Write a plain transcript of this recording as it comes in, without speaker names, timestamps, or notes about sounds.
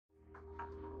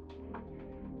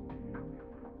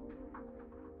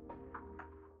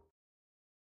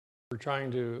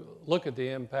trying to look at the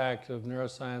impact of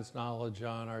neuroscience knowledge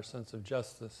on our sense of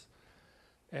justice.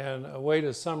 And a way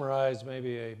to summarize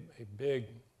maybe a big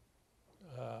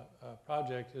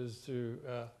project is to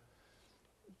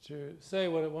say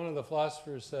what one of the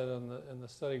philosophers said in the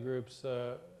study groups,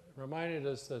 reminded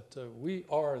us that we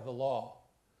are the law.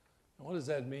 And what does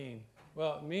that mean?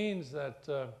 Well, it means that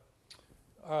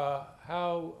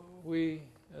how we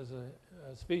as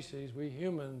a species, we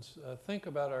humans, think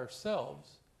about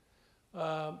ourselves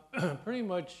pretty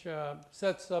much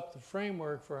sets up the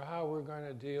framework for how we're going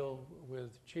to deal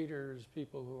with cheaters,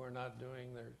 people who are not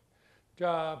doing their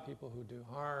job, people who do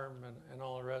harm, and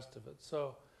all the rest of it.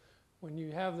 So when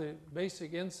you have the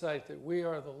basic insight that we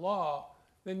are the law,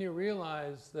 then you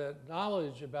realize that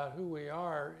knowledge about who we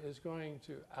are is going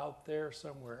to, out there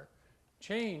somewhere,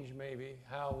 change maybe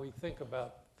how we think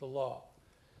about the law.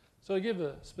 So to give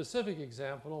a specific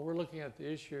example, we're looking at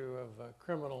the issue of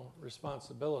criminal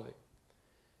responsibility.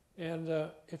 And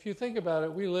if you think about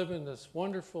it, we live in this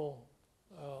wonderful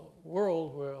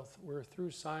world where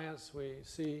through science we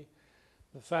see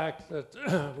the fact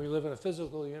that we live in a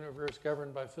physical universe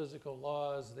governed by physical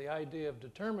laws. The idea of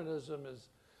determinism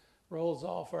rolls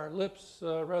off our lips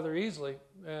rather easily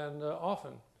and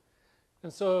often.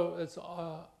 And so it's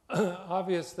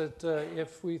obvious that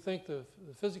if we think the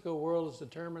physical world is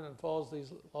determined and follows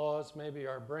these laws, maybe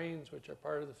our brains, which are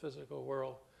part of the physical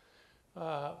world,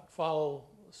 follow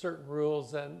certain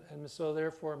rules, and so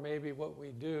therefore maybe what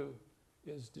we do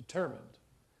is determined.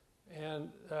 And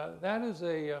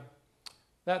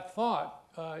that thought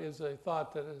is a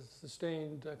thought that has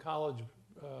sustained college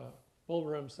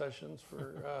bullroom sessions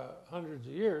for hundreds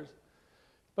of years.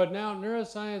 But now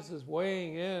neuroscience is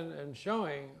weighing in and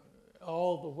showing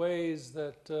all the ways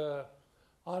that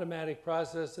automatic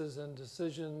processes and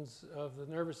decisions of the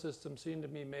nervous system seem to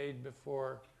be made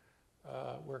before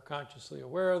we're consciously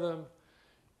aware of them.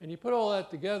 And you put all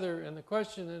that together, and the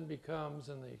question then becomes,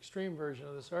 in the extreme version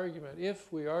of this argument,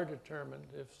 if we are determined,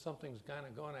 if something's kind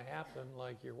of going to happen,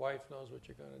 like your wife knows what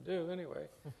you're going to do anyway,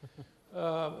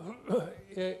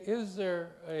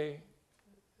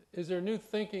 is there new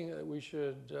thinking that we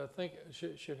should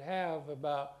should have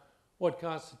about what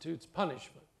constitutes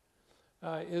punishment?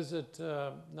 Is it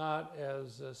not,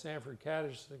 as Sanford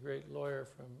Kaddish, the great lawyer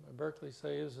from Berkeley,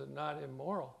 say, is it not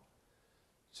immoral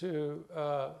to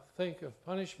think of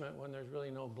punishment when there's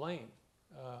really no blame,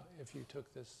 if you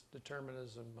took this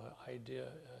determinism idea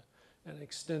and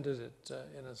extended it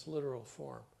in its literal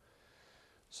form?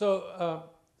 So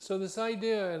this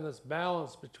idea and this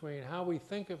balance between how we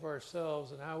think of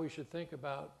ourselves and how we should think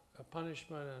about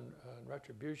punishment and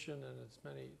retribution in its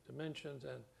many dimensions,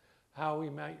 and how we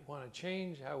might want to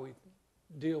change how we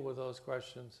deal with those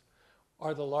questions,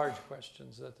 are the large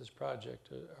questions that this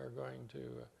project are going to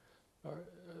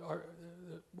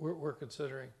we're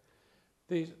considering.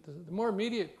 The more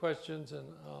immediate questions, and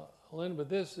I'll end with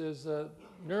this, is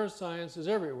neuroscience is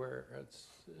everywhere.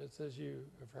 It's as you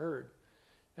have heard.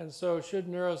 And so should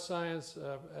neuroscience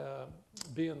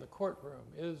be in the courtroom?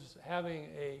 Is having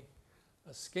a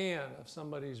scan of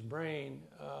somebody's brain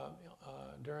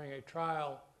during a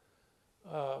trial,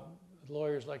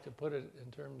 lawyers like to put it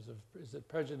in terms of, is it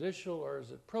prejudicial or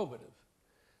is it probative?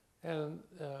 And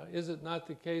is it not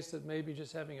the case that maybe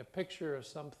just having a picture of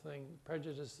something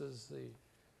prejudices the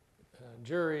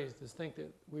jury to think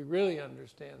that we really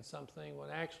understand something,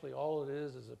 when actually all it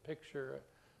is a picture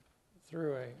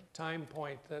through a time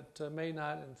point that may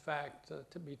not, in fact,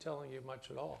 to be telling you much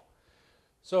at all?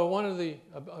 So one of the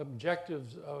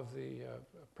objectives of the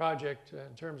project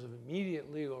in terms of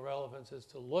immediate legal relevance is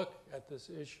to look at this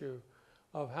issue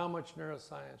of how much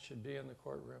neuroscience should be in the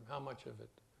courtroom, how much of it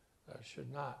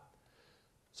should not.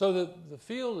 So the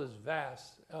field is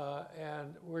vast,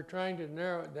 and we're trying to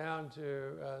narrow it down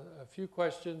to a few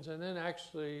questions, and then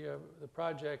actually the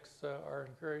projects are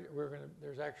encouraged.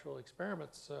 There's actual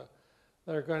experiments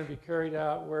that are going to be carried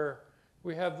out where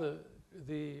we have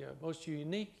the most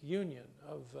unique union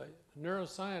of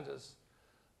neuroscientists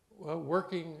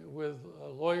working with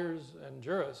lawyers and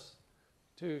jurists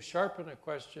to sharpen a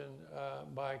question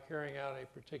by carrying out a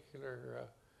particular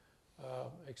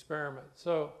experiment.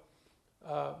 So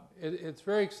it's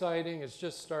very exciting. It's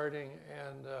just starting,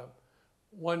 and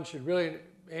one should really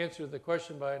answer the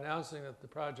question by announcing that the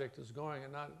project is going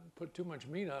and not put too much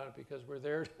meat on it, because we're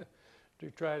there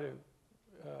to try to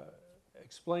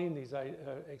explain these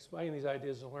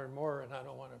ideas and learn more, and I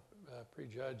don't want to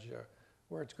prejudge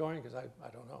where it's going, because I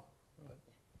don't know.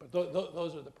 But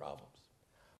those are the problems.